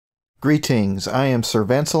Greetings, I am Sir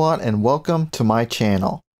Vancelot and welcome to my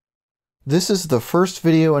channel. This is the first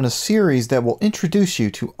video in a series that will introduce you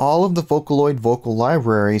to all of the Vocaloid vocal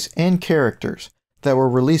libraries and characters that were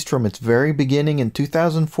released from its very beginning in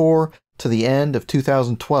 2004 to the end of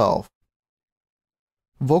 2012.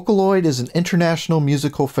 Vocaloid is an international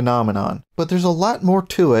musical phenomenon, but there's a lot more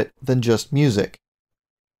to it than just music.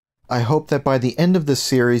 I hope that by the end of this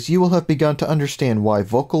series you will have begun to understand why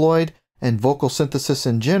Vocaloid and vocal synthesis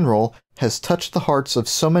in general has touched the hearts of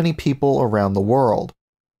so many people around the world.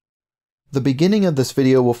 The beginning of this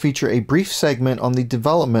video will feature a brief segment on the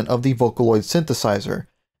development of the Vocaloid synthesizer,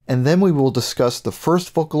 and then we will discuss the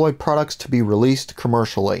first Vocaloid products to be released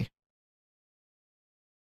commercially.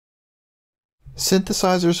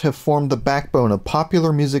 Synthesizers have formed the backbone of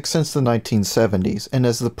popular music since the 1970s, and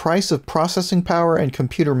as the price of processing power and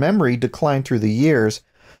computer memory declined through the years,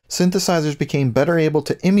 synthesizers became better able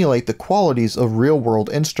to emulate the qualities of real-world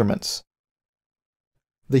instruments.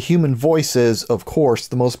 The human voice is, of course,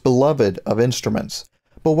 the most beloved of instruments,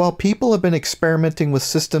 but while people have been experimenting with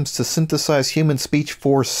systems to synthesize human speech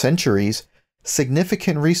for centuries,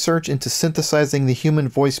 significant research into synthesizing the human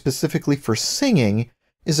voice specifically for singing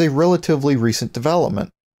is a relatively recent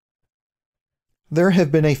development. There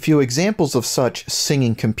have been a few examples of such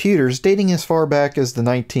singing computers dating as far back as the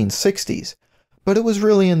 1960s, but it was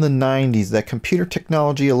really in the 90s that computer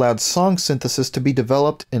technology allowed song synthesis to be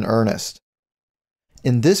developed in earnest.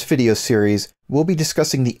 In this video series, we'll be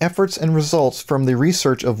discussing the efforts and results from the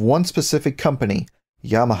research of one specific company,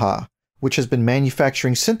 Yamaha, which has been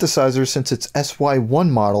manufacturing synthesizers since its SY1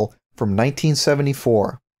 model from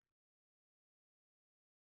 1974.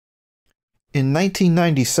 In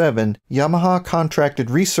 1997, Yamaha contracted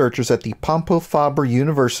researchers at the Pompeu Fabra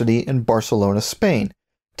University in Barcelona, Spain,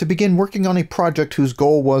 to begin working on a project whose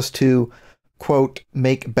goal was to, quote,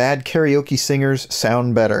 make bad karaoke singers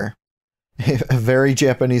sound better. A very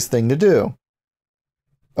Japanese thing to do.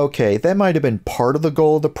 Okay, that might have been part of the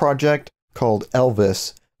goal of the project, called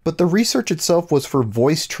Elvis, but the research itself was for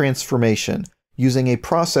voice transformation, using a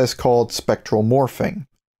process called spectral morphing.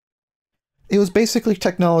 It was basically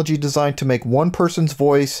technology designed to make one person's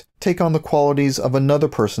voice take on the qualities of another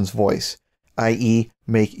person's voice, i.e.,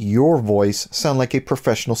 make your voice sound like a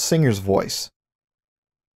professional singer's voice.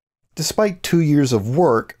 Despite 2 years of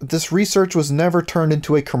work, this research was never turned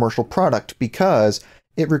into a commercial product because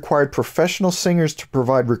it required professional singers to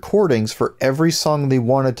provide recordings for every song they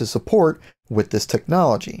wanted to support with this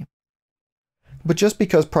technology. But just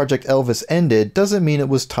because Project Elvis ended doesn't mean it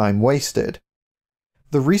was time wasted.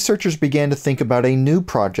 The researchers began to think about a new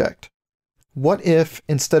project. What if,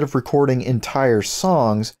 instead of recording entire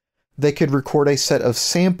songs, they could record a set of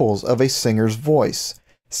samples of a singer's voice,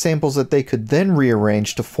 samples that they could then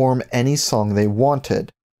rearrange to form any song they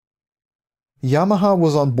wanted. Yamaha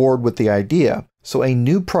was on board with the idea, so a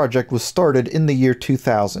new project was started in the year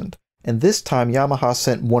 2000, and this time Yamaha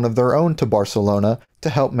sent one of their own to Barcelona to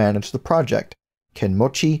help manage the project,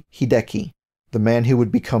 Kenmochi Hideki, the man who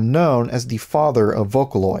would become known as the father of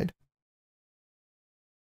Vocaloid.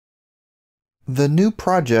 The new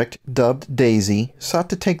project, dubbed Daisy, sought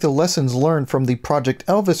to take the lessons learned from the Project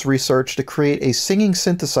Elvis research to create a singing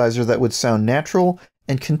synthesizer that would sound natural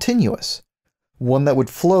and continuous, one that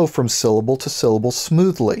would flow from syllable to syllable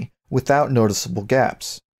smoothly, without noticeable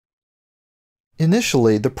gaps.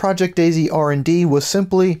 Initially, the Project Daisy R&D was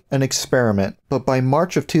simply an experiment, but by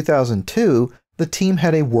March of 2002, the team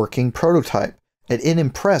had a working prototype, and it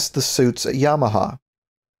impressed the suits at Yamaha.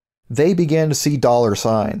 They began to see dollar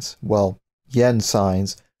signs, well, yen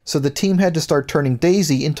signs, so the team had to start turning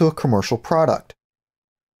Daisy into a commercial product.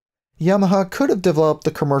 Yamaha could have developed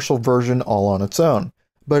the commercial version all on its own,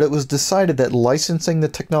 but it was decided that licensing the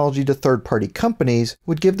technology to third-party companies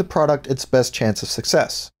would give the product its best chance of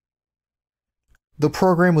success. The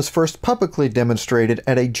program was first publicly demonstrated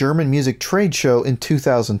at a German music trade show in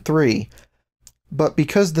 2003, but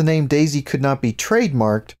because the name Daisy could not be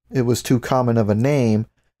trademarked, it was too common of a name,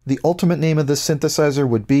 the ultimate name of this synthesizer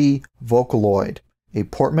would be Vocaloid, a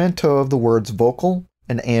portmanteau of the words vocal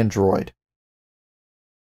and android.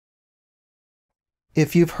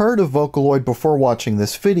 If you've heard of Vocaloid before watching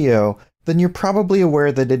this video, then you're probably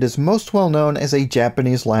aware that it is most well known as a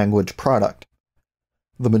Japanese language product.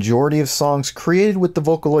 The majority of songs created with the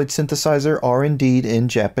Vocaloid synthesizer are indeed in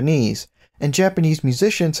Japanese, and Japanese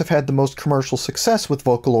musicians have had the most commercial success with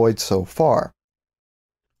Vocaloid so far.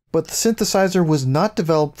 But the synthesizer was not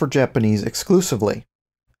developed for Japanese exclusively.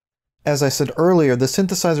 As I said earlier, the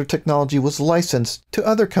synthesizer technology was licensed to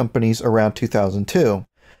other companies around 2002.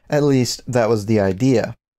 At least, that was the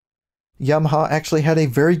idea. Yamaha actually had a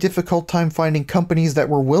very difficult time finding companies that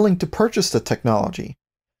were willing to purchase the technology.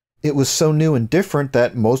 It was so new and different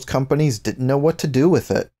that most companies didn't know what to do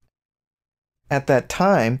with it. At that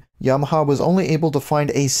time, Yamaha was only able to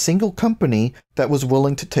find a single company that was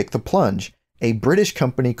willing to take the plunge, a British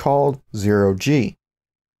company called Zero G.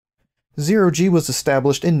 Zero G was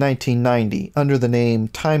established in 1990 under the name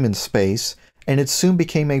Time and Space, and it soon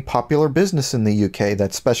became a popular business in the UK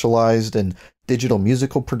that specialized in digital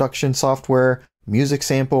musical production software, music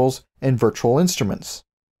samples, and virtual instruments.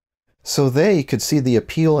 So they could see the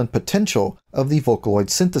appeal and potential of the Vocaloid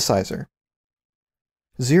synthesizer.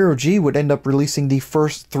 Zero G would end up releasing the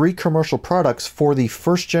first 3 commercial products for the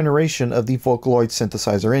first generation of the Vocaloid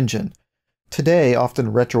synthesizer engine, today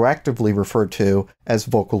often retroactively referred to as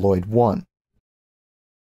Vocaloid 1.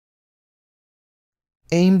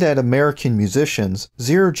 Aimed at American musicians,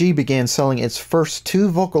 Zero G began selling its first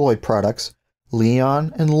 2 Vocaloid products,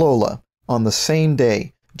 LEON and LOLA, on the same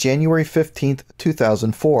day, January 15,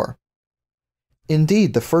 2004.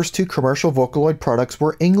 Indeed, the first 2 commercial Vocaloid products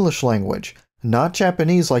were English language, not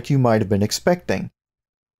Japanese like you might have been expecting.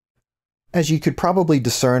 As you could probably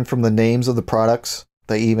discern from the names of the products,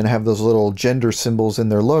 they even have those little gender symbols in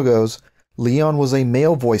their logos, LEON was a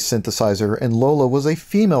male voice synthesizer and LOLA was a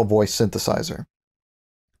female voice synthesizer.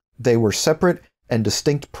 They were separate and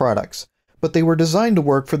distinct products, but they were designed to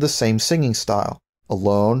work for the same singing style,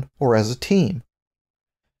 alone or as a team.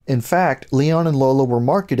 In fact, LEON and LOLA were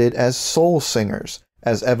marketed as soul singers,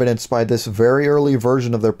 as evidenced by this very early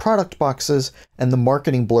version of their product boxes and the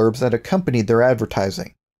marketing blurbs that accompanied their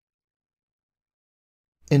advertising.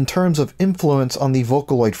 In terms of influence on the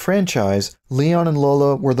Vocaloid franchise, LEON and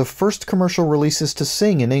LOLA were the first commercial releases to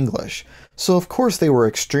sing in English, so of course they were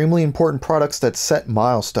extremely important products that set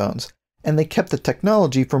milestones, and they kept the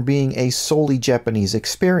technology from being a solely Japanese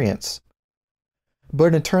experience.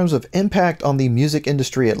 But in terms of impact on the music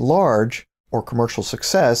industry at large, or commercial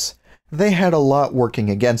success, they had a lot working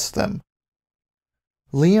against them.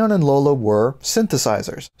 LEON and LOLA were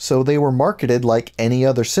synthesizers, so they were marketed like any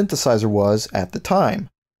other synthesizer was at the time.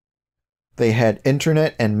 They had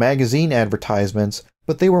internet and magazine advertisements,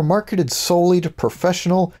 but they were marketed solely to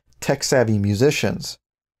professional, tech-savvy musicians.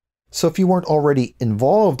 So if you weren't already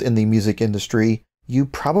involved in the music industry, you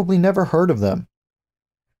probably never heard of them.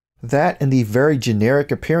 That and the very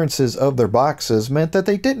generic appearances of their boxes meant that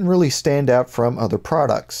they didn't really stand out from other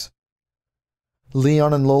products.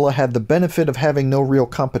 LEON and LOLA had the benefit of having no real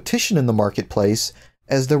competition in the marketplace,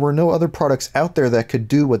 as there were no other products out there that could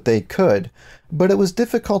do what they could, but it was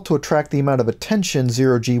difficult to attract the amount of attention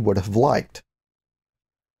Zero G would have liked.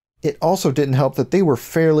 It also didn't help that they were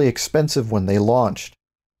fairly expensive when they launched.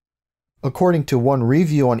 According to one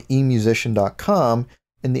review on emusician.com,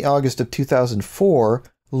 in the August of 2004,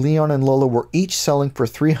 LEON and LOLA were each selling for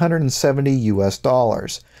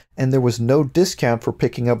 $370, and there was no discount for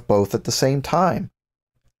picking up both at the same time.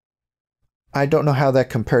 I don't know how that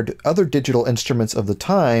compared to other digital instruments of the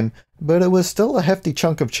time, but it was still a hefty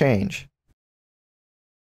chunk of change.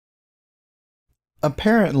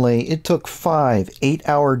 Apparently, it took 5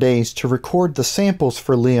 8-hour days to record the samples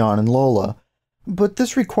for LEON and LOLA, but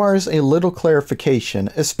this requires a little clarification,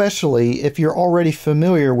 especially if you're already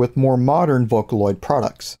familiar with more modern Vocaloid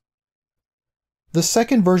products. The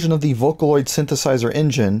second version of the Vocaloid synthesizer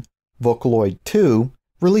engine, Vocaloid 2,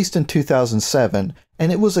 released in 2007,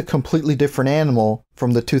 and it was a completely different animal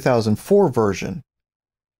from the 2004 version.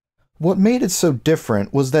 What made it so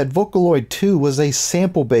different was that Vocaloid 2 was a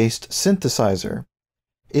sample-based synthesizer.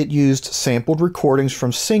 It used sampled recordings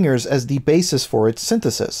from singers as the basis for its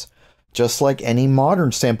synthesis, just like any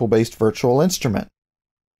modern sample-based virtual instrument.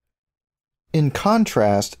 In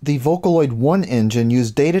contrast, the Vocaloid 1 engine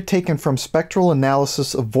used data taken from spectral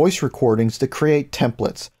analysis of voice recordings to create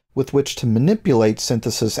templates with which to manipulate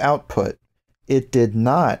synthesis output. It did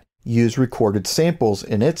not use recorded samples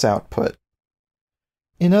in its output.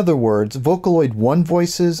 In other words, Vocaloid 1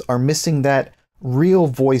 voices are missing that real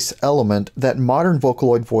voice element that modern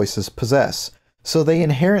Vocaloid voices possess, so they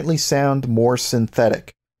inherently sound more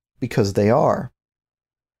synthetic, because they are.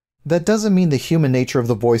 That doesn't mean the human nature of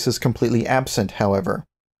the voice is completely absent, however.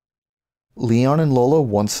 LEON and LOLA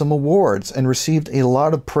won some awards and received a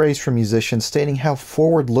lot of praise from musicians stating how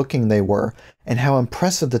forward-looking they were and how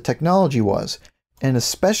impressive the technology was, and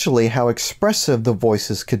especially how expressive the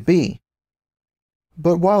voices could be.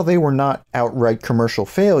 But while they were not outright commercial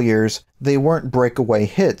failures, they weren't breakaway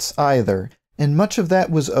hits either, and much of that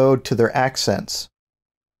was owed to their accents.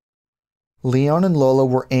 LEON and LOLA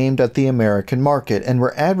were aimed at the American market and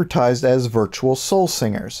were advertised as virtual soul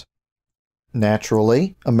singers.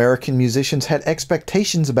 Naturally, American musicians had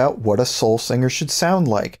expectations about what a soul singer should sound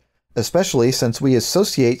like, especially since we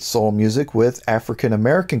associate soul music with African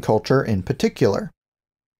American culture in particular.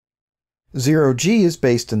 0G is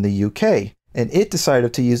based in the UK, and it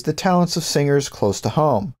decided to use the talents of singers close to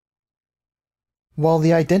home. While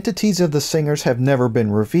the identities of the singers have never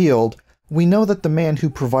been revealed, we know that the man who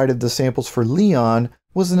provided the samples for Leon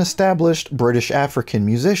was an established British African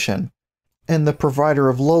musician, and the provider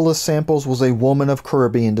of Lola's samples was a woman of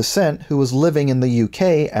Caribbean descent who was living in the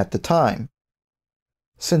UK at the time.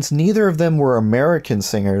 Since neither of them were American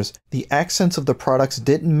singers, the accents of the products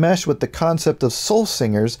didn't mesh with the concept of soul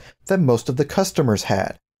singers that most of the customers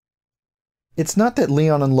had. It's not that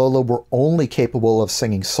Leon and Lola were only capable of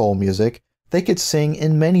singing soul music. They could sing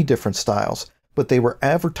in many different styles, but they were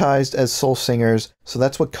advertised as soul singers, so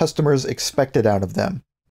that's what customers expected out of them.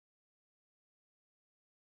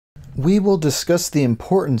 We will discuss the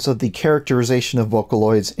importance of the characterization of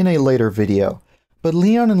Vocaloids in a later video, but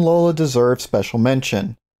Leon and Lola deserve special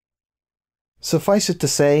mention. Suffice it to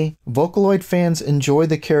say, Vocaloid fans enjoy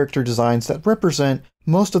the character designs that represent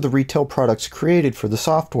most of the retail products created for the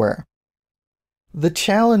software. The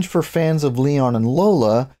challenge for fans of Leon and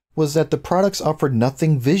Lola was that the products offered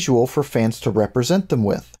nothing visual for fans to represent them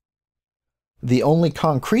with. The only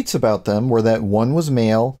concretes about them were that one was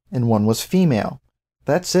male and one was female.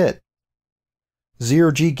 That's it.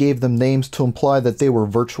 0G gave them names to imply that they were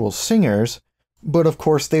virtual singers, but of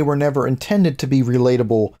course they were never intended to be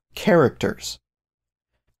relatable characters.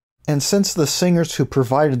 And since the singers who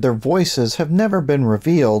provided their voices have never been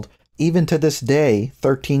revealed, even to this day,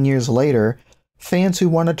 13 years later, fans who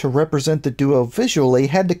wanted to represent the duo visually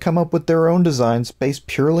had to come up with their own designs based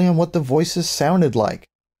purely on what the voices sounded like.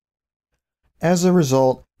 As a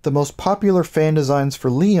result, the most popular fan designs for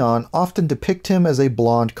Leon often depict him as a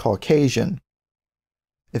blonde Caucasian.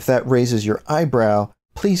 If that raises your eyebrow,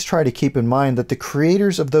 please try to keep in mind that the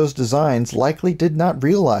creators of those designs likely did not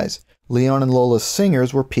realize Leon and Lola's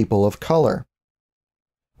singers were people of color.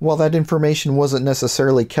 While that information wasn't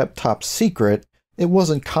necessarily kept top secret, it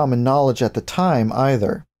wasn't common knowledge at the time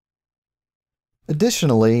either.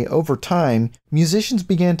 Additionally, over time, musicians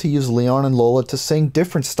began to use Leon and Lola to sing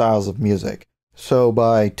different styles of music. So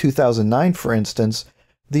by 2009, for instance,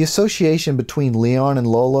 the association between Leon and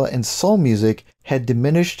Lola and soul music had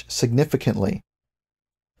diminished significantly.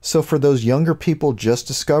 So for those younger people just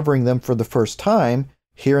discovering them for the first time,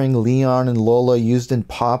 hearing Leon and Lola used in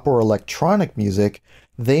pop or electronic music,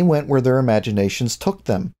 they went where their imaginations took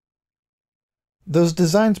them. Those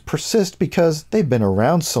designs persist because they've been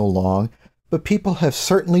around so long, but people have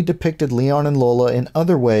certainly depicted Leon and Lola in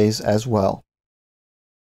other ways as well.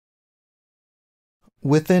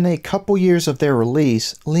 Within a couple years of their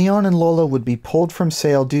release, Leon and Lola would be pulled from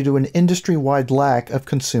sale due to an industry-wide lack of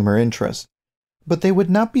consumer interest. But they would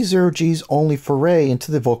not be 0G's only foray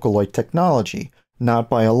into the Vocaloid technology, not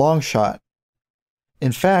by a long shot.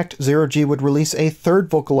 In fact, 0G would release a third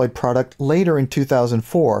Vocaloid product later in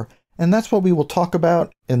 2004, and that's what we will talk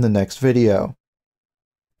about in the next video.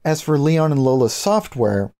 As for Leon and Lola's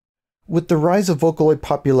software, with the rise of Vocaloid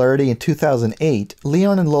popularity in 2008,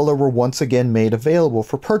 Leon and Lola were once again made available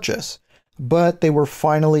for purchase, but they were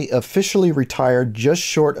finally officially retired just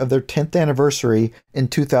short of their 10th anniversary in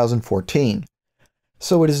 2014.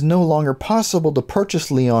 So it is no longer possible to purchase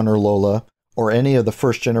Leon or Lola, or any of the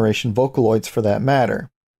first generation Vocaloids for that matter.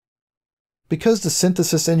 Because the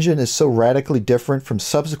synthesis engine is so radically different from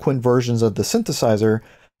subsequent versions of the synthesizer,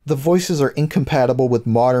 the voices are incompatible with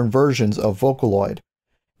modern versions of Vocaloid.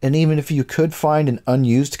 And even if you could find an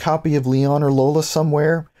unused copy of Leon or Lola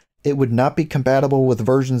somewhere, it would not be compatible with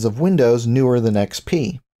versions of Windows newer than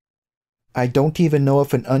XP. I don't even know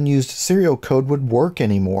if an unused serial code would work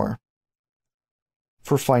anymore.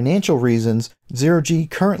 For financial reasons, 0G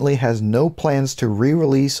currently has no plans to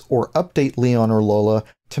re-release or update Leon or Lola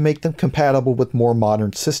to make them compatible with more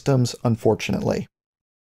modern systems, unfortunately.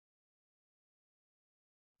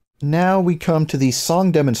 Now we come to the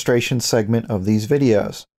song demonstration segment of these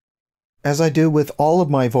videos. As I do with all of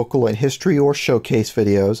my Vocaloid history or showcase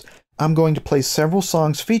videos, I'm going to play several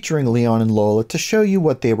songs featuring Leon and Lola to show you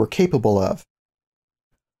what they were capable of.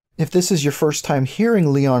 If this is your first time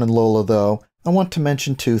hearing Leon and Lola though, I want to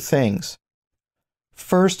mention two things.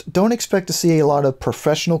 First, don't expect to see a lot of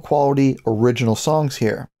professional quality original songs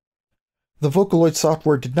here. The Vocaloid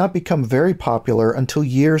software did not become very popular until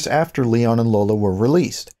years after Leon and Lola were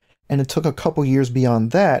released, and it took a couple years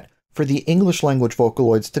beyond that for the English language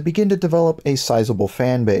Vocaloids to begin to develop a sizable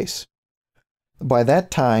fan base. By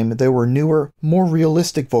that time, there were newer, more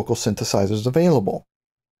realistic vocal synthesizers available.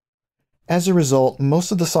 As a result,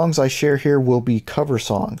 most of the songs I share here will be cover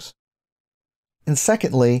songs. And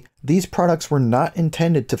secondly, these products were not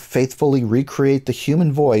intended to faithfully recreate the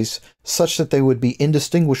human voice such that they would be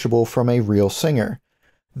indistinguishable from a real singer.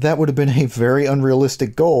 That would have been a very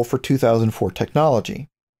unrealistic goal for 2004 technology.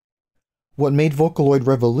 What made Vocaloid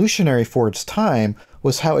revolutionary for its time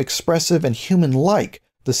was how expressive and human-like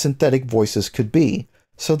the synthetic voices could be,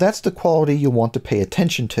 so that's the quality you'll want to pay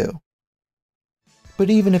attention to. But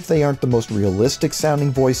even if they aren't the most realistic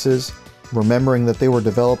sounding voices, remembering that they were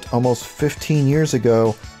developed almost 15 years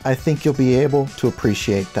ago, I think you'll be able to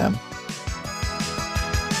appreciate them.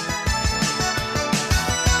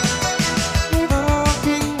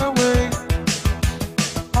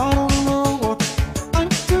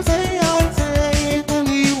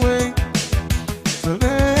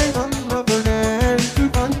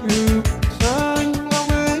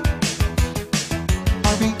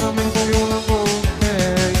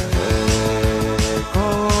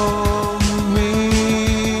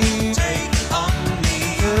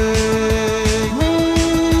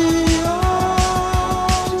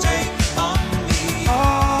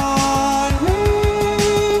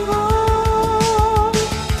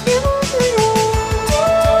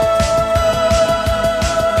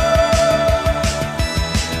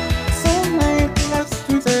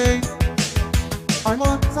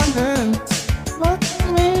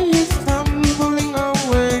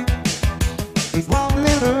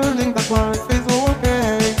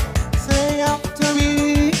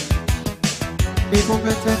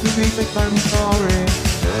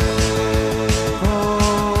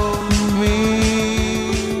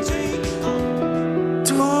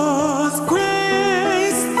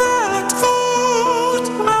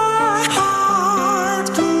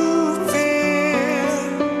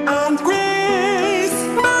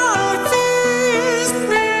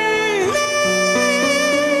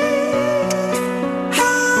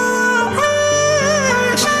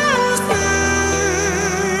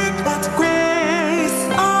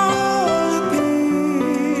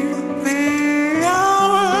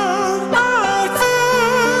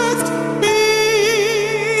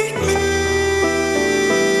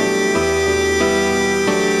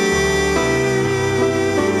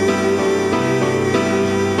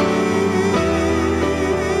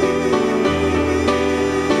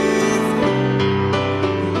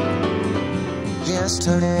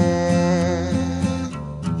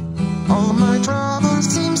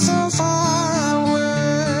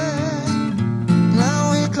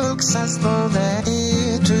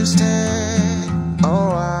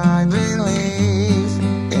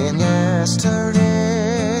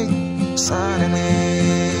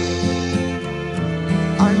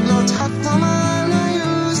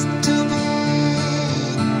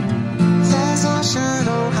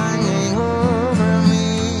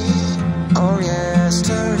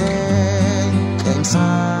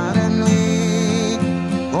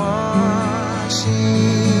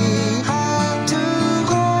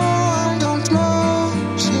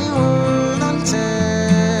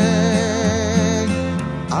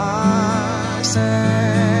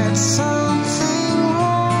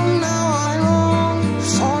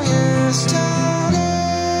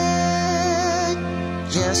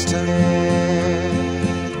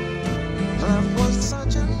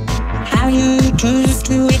 How you choose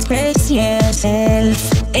to express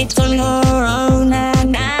yourself, it's on your own,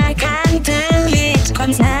 and I can tell it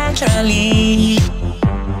comes naturally.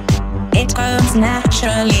 It comes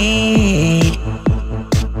naturally.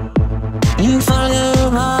 You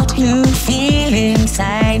follow what you feel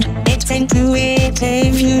inside. It's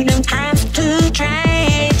intuitive, you don't have to try.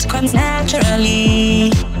 It comes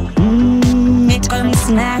naturally. It comes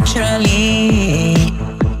naturally.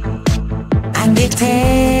 And it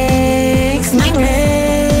takes my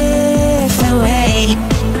breath away.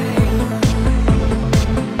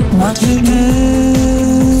 What you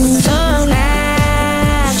do so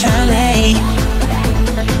naturally.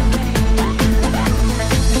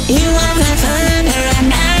 You are the thunder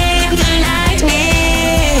and I am the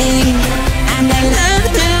lightning. And I love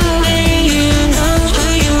the way you know who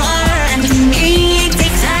you are. And to me it's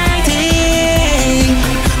exciting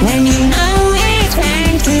when you know it's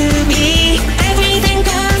meant to be. Everything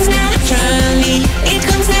comes naturally. It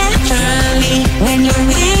comes naturally when you're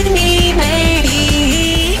with me, baby.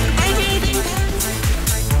 Everything comes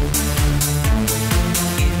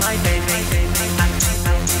my baby.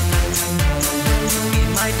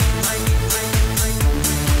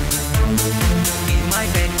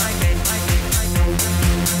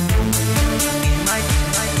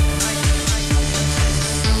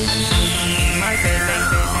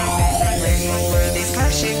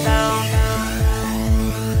 Down,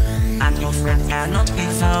 and your friend cannot be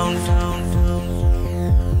found.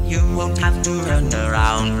 You won't have to run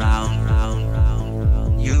around.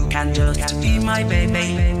 You can just be my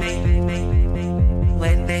baby.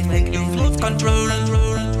 when they think you've lost control,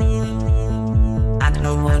 and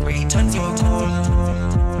no one returns your call.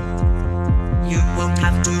 You won't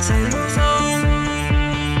have to say your song.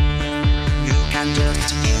 You can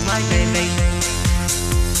just be my baby.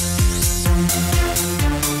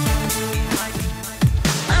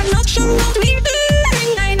 I'm not sure what we're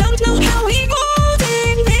doing. I don't know how we got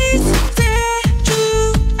in this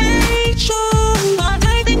situation, but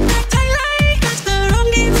I think that I like us the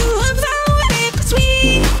rendezvous of our lips. We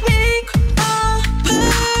make a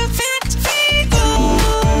perfect fit.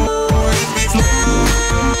 If there's love,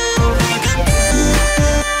 we can do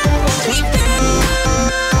what we've done. If there's right,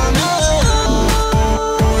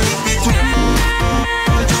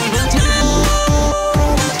 I don't know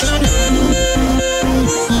what to do.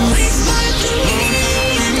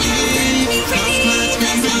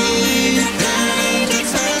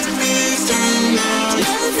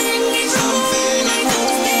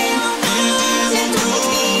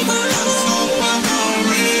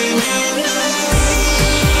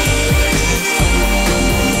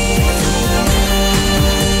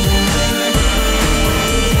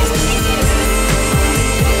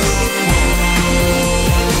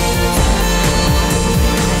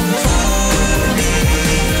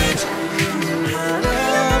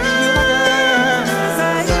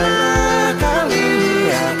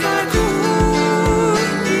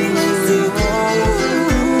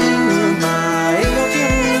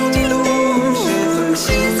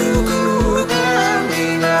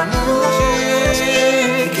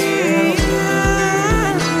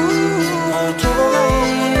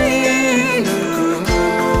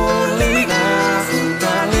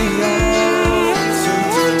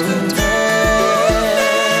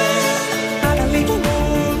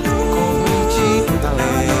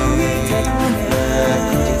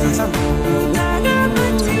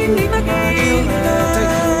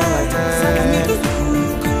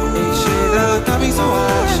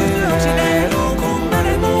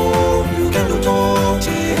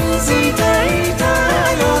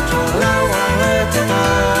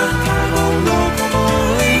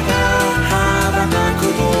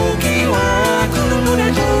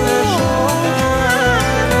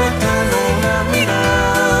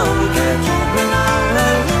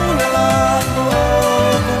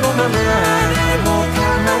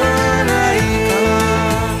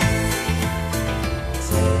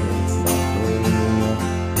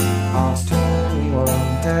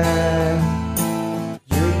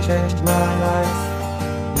 Changed my life.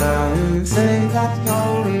 Now you say that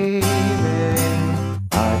you're leaving.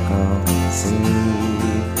 I can't see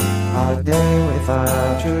a day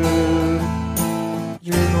without you.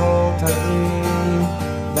 You wrote a dream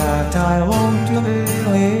that I want to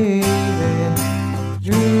believe in.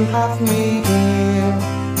 You have me here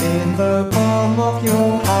in the palm of your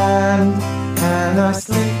hand, and I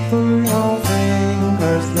slip through your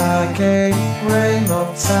fingers like a grain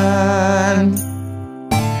of sand.